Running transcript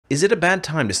Is it a bad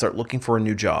time to start looking for a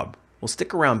new job? Well,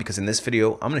 stick around because in this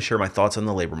video, I'm going to share my thoughts on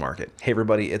the labor market. Hey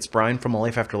everybody, it's Brian from A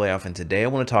Life After Layoff, and today I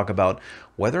want to talk about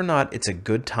whether or not it's a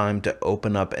good time to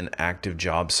open up an active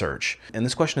job search. And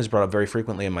this question is brought up very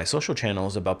frequently in my social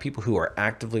channels about people who are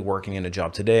actively working in a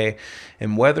job today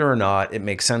and whether or not it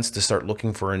makes sense to start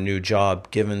looking for a new job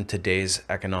given today's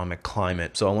economic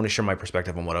climate. So I want to share my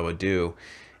perspective on what I would do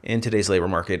in today's labor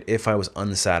market if I was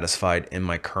unsatisfied in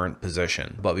my current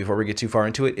position. But before we get too far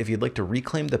into it, if you'd like to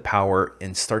reclaim the power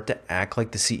and start to act like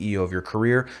the CEO of your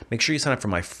career, make sure you sign up for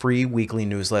my free weekly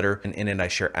newsletter. And in it, I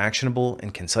share actionable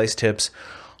and concise tips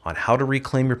on how to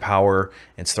reclaim your power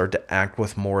and start to act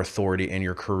with more authority in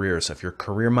your career. So if you're a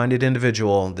career-minded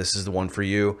individual, this is the one for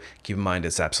you. Keep in mind,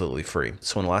 it's absolutely free.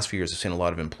 So in the last few years, I've seen a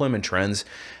lot of employment trends,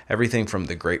 everything from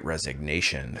the Great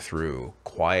Resignation through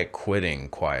quiet quitting,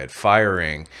 quiet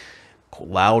firing,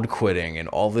 loud quitting, and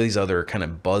all these other kind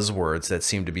of buzzwords that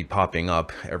seem to be popping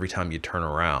up every time you turn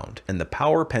around. And the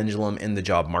power pendulum in the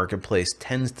job marketplace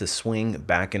tends to swing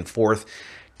back and forth.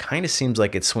 Kind of seems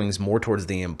like it swings more towards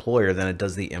the employer than it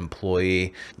does the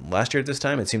employee. Last year at this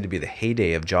time, it seemed to be the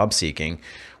heyday of job seeking,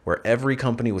 where every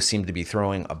company seemed to be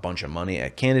throwing a bunch of money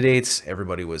at candidates.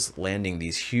 Everybody was landing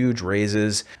these huge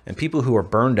raises, and people who are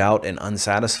burned out and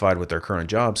unsatisfied with their current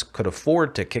jobs could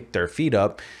afford to kick their feet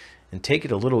up and take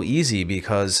it a little easy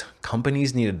because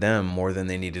companies needed them more than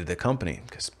they needed the company,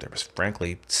 because there was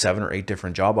frankly 7 or 8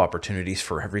 different job opportunities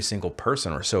for every single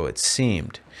person, or so it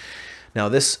seemed. Now,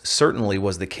 this certainly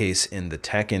was the case in the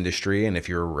tech industry, and if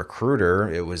you're a recruiter,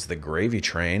 it was the gravy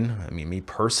train. I mean, me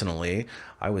personally,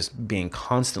 I was being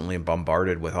constantly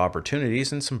bombarded with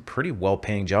opportunities and some pretty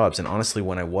well-paying jobs. And honestly,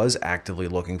 when I was actively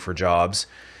looking for jobs,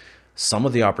 some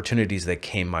of the opportunities that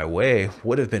came my way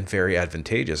would have been very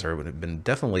advantageous, or would have been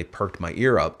definitely perked my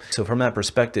ear up. So from that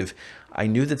perspective, I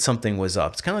knew that something was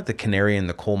up. It's kind of like the canary in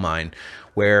the coal mine,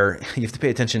 where you have to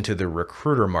pay attention to the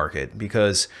recruiter market,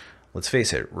 because let's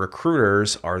face it,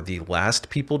 recruiters are the last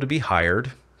people to be hired.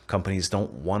 Companies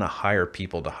don't want to hire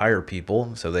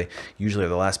people, so they usually are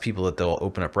the last people that they'll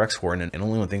open up recs for, and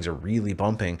only when things are really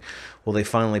bumping will they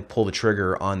finally pull the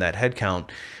trigger on that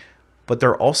headcount. But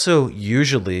they're also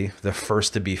usually the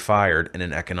first to be fired in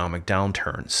an economic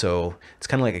downturn. So it's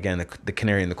kind of like, again, the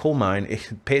canary in the coal mine.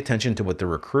 Pay attention to what the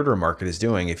recruiter market is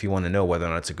doing if you want to know whether or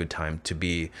not it's a good time to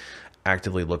be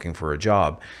actively looking for a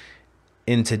job.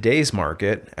 In today's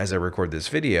market, as I record this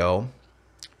video,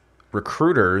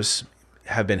 recruiters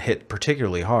have been hit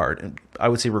particularly hard. And I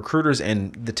would say recruiters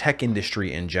and the tech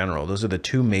industry in general, those are the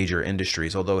 2 major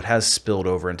industries, although it has spilled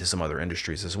over into some other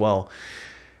industries as well.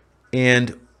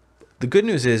 And the good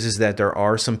news is that there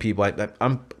are some people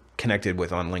I'm connected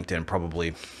with on LinkedIn, probably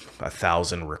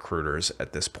 1,000 recruiters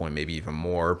at this point, maybe even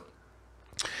more.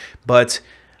 But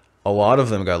a lot of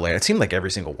them got laid. It seemed like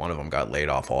every single one of them got laid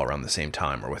off all around the same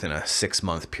time, or within a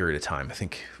 6-month period of time. I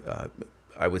think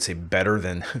I would say better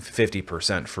than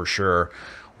 50% for sure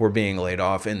were being laid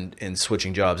off and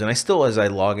switching jobs. And I still, as I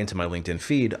log into my LinkedIn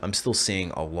feed, I'm still seeing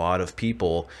a lot of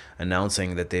people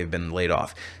announcing that they've been laid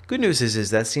off. Good news is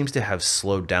that seems to have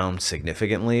slowed down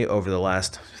significantly over the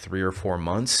last 3 or 4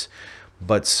 months.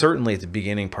 But certainly at the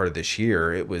beginning part of this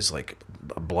year, it was like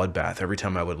a bloodbath. Every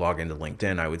time I would log into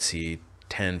LinkedIn, I would see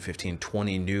 10, 15,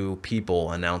 20 new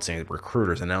people announcing,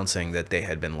 recruiters announcing that they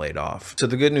had been laid off. So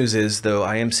the good news is, though,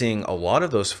 I am seeing a lot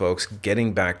of those folks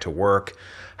getting back to work.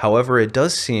 However, it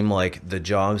does seem like the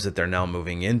jobs that they're now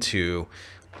moving into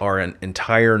are an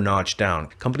entire notch down.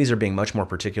 Companies are being much more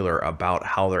particular about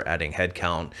how they're adding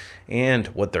headcount and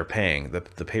what they're paying.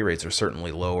 The pay rates are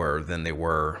certainly lower than they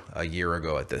were a year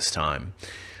ago at this time.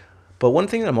 But one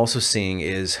thing that I'm also seeing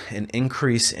is an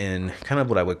increase in kind of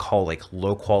what I would call like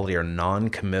low quality or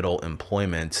non-committal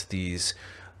employment, these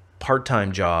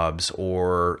part-time jobs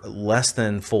or less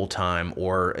than full-time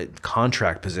or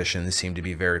contract positions seem to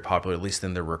be very popular, at least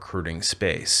in the recruiting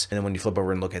space. And then when you flip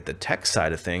over and look at the tech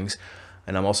side of things,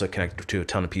 and I'm also connected to a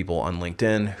ton of people on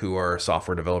LinkedIn who are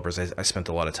software developers. I spent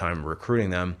a lot of time recruiting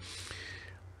them.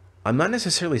 I'm not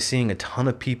necessarily seeing a ton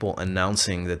of people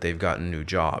announcing that they've gotten new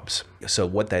jobs. So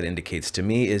what that indicates to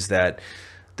me is that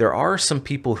there are some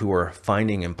people who are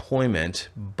finding employment,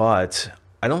 but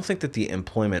I don't think that the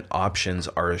employment options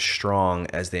are as strong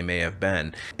as they may have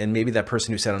been. And maybe that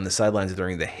person who sat on the sidelines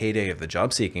during the heyday of the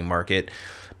job seeking market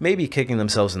may be kicking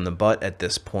themselves in the butt at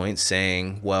this point,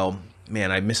 saying, well,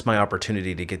 man, I missed my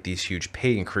opportunity to get these huge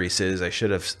pay increases. I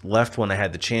should have left when I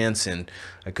had the chance and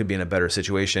I could be in a better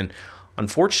situation.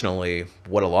 Unfortunately,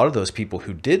 what a lot of those people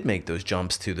who did make those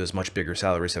jumps to those much bigger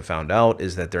salaries have found out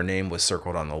is that their name was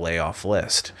circled on the layoff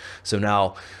list. So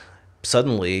now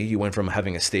suddenly you went from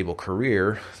having a stable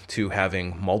career to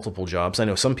having multiple jobs. I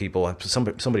know some people,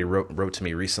 somebody wrote to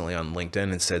me recently on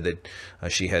LinkedIn and said that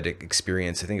she had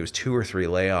experienced, I think it was 2 or 3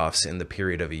 layoffs in the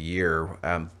period of a year.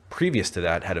 Previous to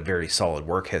that, had a very solid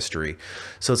work history.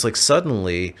 So it's like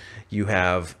suddenly you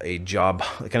have a job,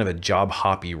 kind of a job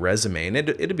hoppy resume. And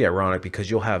it'd be ironic because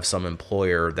you'll have some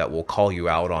employer that will call you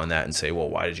out on that and say, well,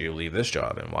 why did you leave this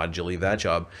job? And why did you leave that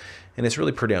job? And it's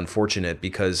really pretty unfortunate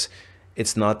because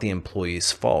it's not the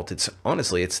employee's fault. It's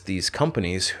honestly, it's these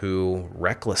companies who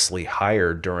recklessly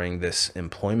hired during this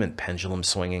employment pendulum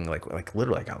swinging, like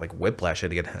literally I got like whiplash. I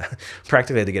had to get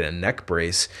practically had to get a neck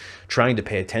brace trying to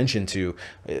pay attention to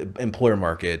employer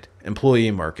market,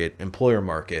 employee market, employer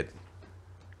market.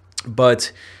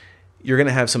 But you're going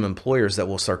to have some employers that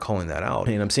will start calling that out.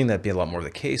 And I'm seeing that be a lot more the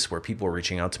case where people are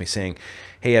reaching out to me saying,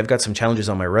 hey, I've got some challenges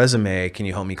on my resume. Can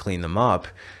you help me clean them up?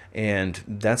 And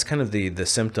that's kind of the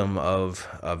symptom of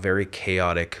a very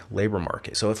chaotic labor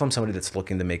market. So if I'm somebody that's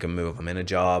looking to make a move, I'm in a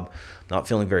job, not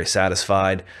feeling very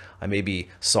satisfied, I maybe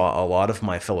saw a lot of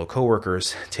my fellow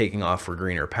coworkers taking off for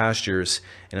greener pastures,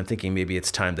 and I'm thinking maybe it's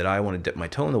time that I want to dip my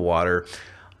toe in the water.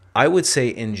 I would say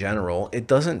in general, it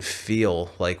doesn't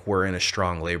feel like we're in a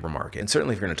strong labor market. And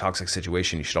certainly if you're in a toxic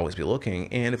situation, you should always be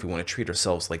looking. And if we want to treat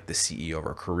ourselves like the CEO of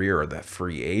our career or that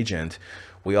free agent,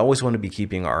 we always want to be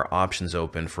keeping our options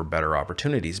open for better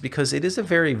opportunities, because it is a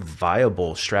very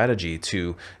viable strategy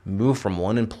to move from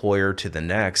one employer to the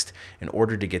next in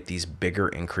order to get these bigger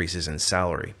increases in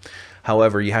salary.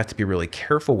 However, you have to be really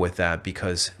careful with that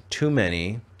because too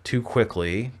many, too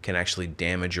quickly can actually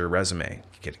damage your resume.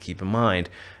 You got to keep in mind,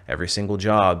 every single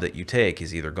job that you take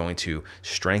is either going to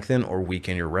strengthen or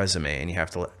weaken your resume. And you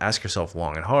have to ask yourself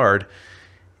long and hard,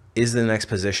 is the next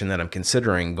position that I'm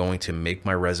considering going to make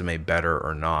my resume better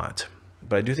or not?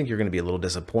 But I do think you're going to be a little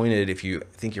disappointed if you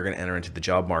think you're going to enter into the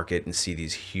job market and see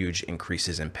these huge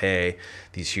increases in pay,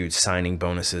 these huge signing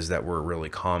bonuses that were really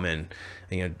common,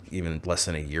 even less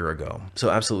than a year ago. So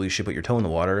absolutely you should put your toe in the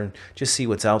water and just see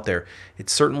what's out there. It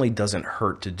certainly doesn't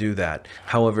hurt to do that.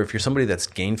 However, if you're somebody that's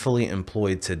gainfully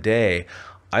employed today,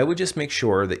 I would just make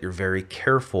sure that you're very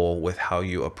careful with how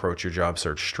you approach your job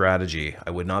search strategy.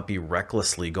 I would not be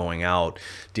recklessly going out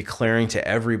declaring to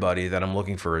everybody that I'm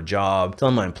looking for a job,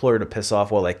 telling my employer to piss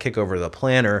off while I kick over the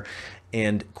planner,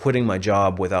 and quitting my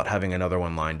job without having another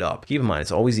one lined up. Keep in mind,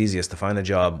 it's always easiest to find a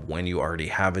job when you already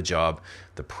have a job.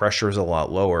 The pressure is a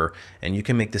lot lower, and you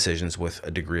can make decisions with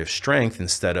a degree of strength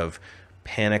instead of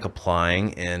panic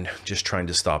applying and just trying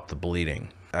to stop the bleeding.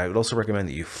 I would also recommend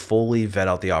that you fully vet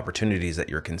out the opportunities that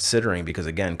you're considering, because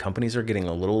again, companies are getting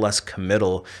a little less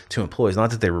committal to employees.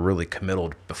 Not that they were really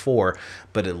committal before,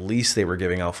 but at least they were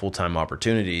giving out full-time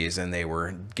opportunities and they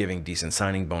were giving decent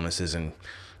signing bonuses and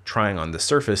trying on the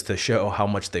surface to show how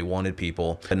much they wanted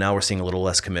people. But now we're seeing a little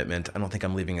less commitment. I don't think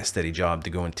I'm leaving a steady job to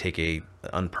go and take a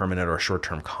unpermanent or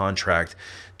short-term contract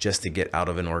just to get out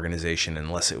of an organization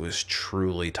unless it was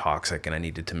truly toxic and I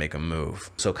needed to make a move.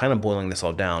 So kind of boiling this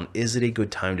all down, is it a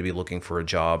good time to be looking for a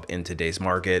job in today's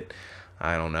market?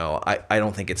 I don't know. I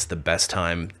don't think it's the best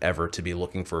time ever to be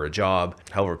looking for a job.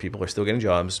 However, people are still getting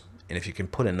jobs. And if you can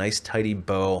put a nice tidy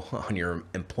bow on your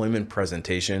employment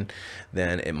presentation,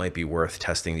 then it might be worth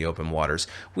testing the open waters.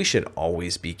 We should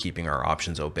always be keeping our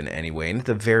options open anyway. And at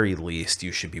the very least,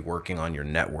 you should be working on your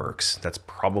networks. That's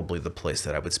probably the place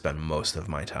that I would spend most of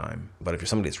my time. But if you're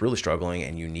somebody that's really struggling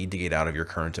and you need to get out of your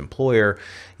current employer,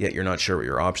 yet you're not sure what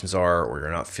your options are, or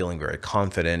you're not feeling very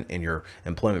confident in your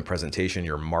employment presentation,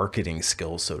 your marketing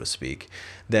skills, so to speak,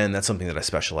 then that's something that I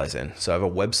specialize in. So I have a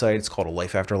website, it's called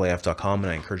lifeafterlayoff.com,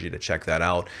 and I encourage you to check that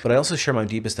out. But I also share my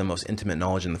deepest and most intimate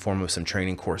knowledge in the form of some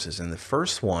training courses. And the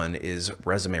first one is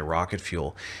Resume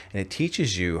Rocketfuel, and it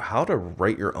teaches you how to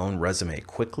write your own resume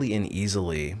quickly and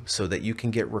easily so that you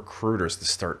can get recruiters to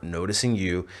start noticing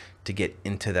you to get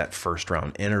into that first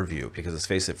round interview. Because let's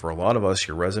face it, for a lot of us,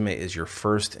 your resume is your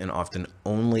first and often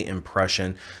only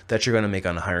impression that you're going to make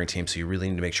on a hiring team. So you really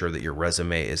need to make sure that your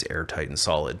resume is airtight and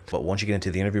solid. But once you get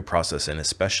into the interview process, and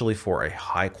especially for a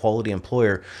high quality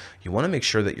employer, you want to make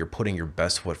sure that you're putting your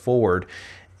best foot forward.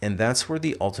 And that's where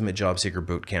the Ultimate Job Seeker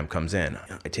Bootcamp comes in.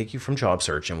 I take you from job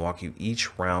search and walk you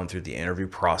each round through the interview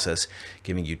process,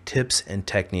 giving you tips and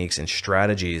techniques and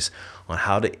strategies on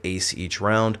how to ace each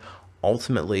round,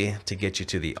 ultimately to get you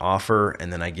to the offer.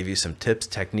 And then I give you some tips,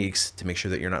 techniques to make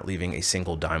sure that you're not leaving a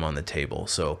single dime on the table.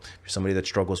 So if you're somebody that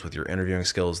struggles with your interviewing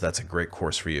skills, that's a great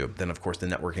course for you. Then of course the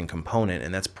networking component,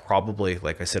 and that's probably,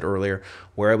 like I said earlier,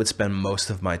 where I would spend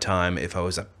most of my time if I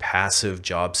was a passive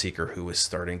job seeker who was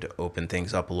starting to open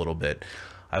things up a little bit.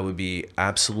 I would be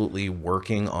absolutely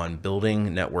working on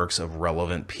building networks of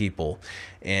relevant people.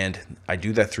 And I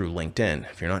do that through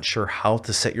LinkedIn. If you're not sure how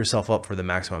to set yourself up for the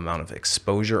maximum amount of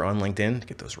exposure on LinkedIn, to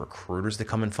get those recruiters to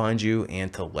come and find you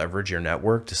and to leverage your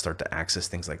network to start to access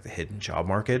things like the hidden job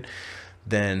market,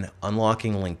 then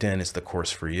unlocking LinkedIn is the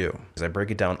course for you. As I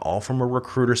break it down all from a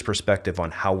recruiter's perspective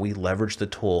on how we leverage the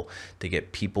tool to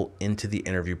get people into the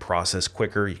interview process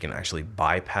quicker. You can actually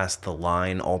bypass the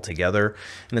line altogether.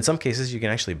 And in some cases, you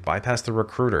can actually bypass the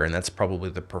recruiter, and that's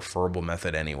probably the preferable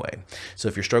method anyway. So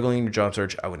if you're struggling in your job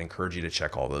search, I would encourage you to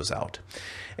check all those out.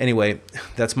 Anyway,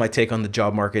 that's my take on the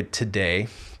job market today.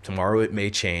 Tomorrow it may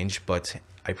change, but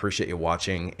I appreciate you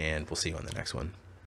watching, and we'll see you on the next one.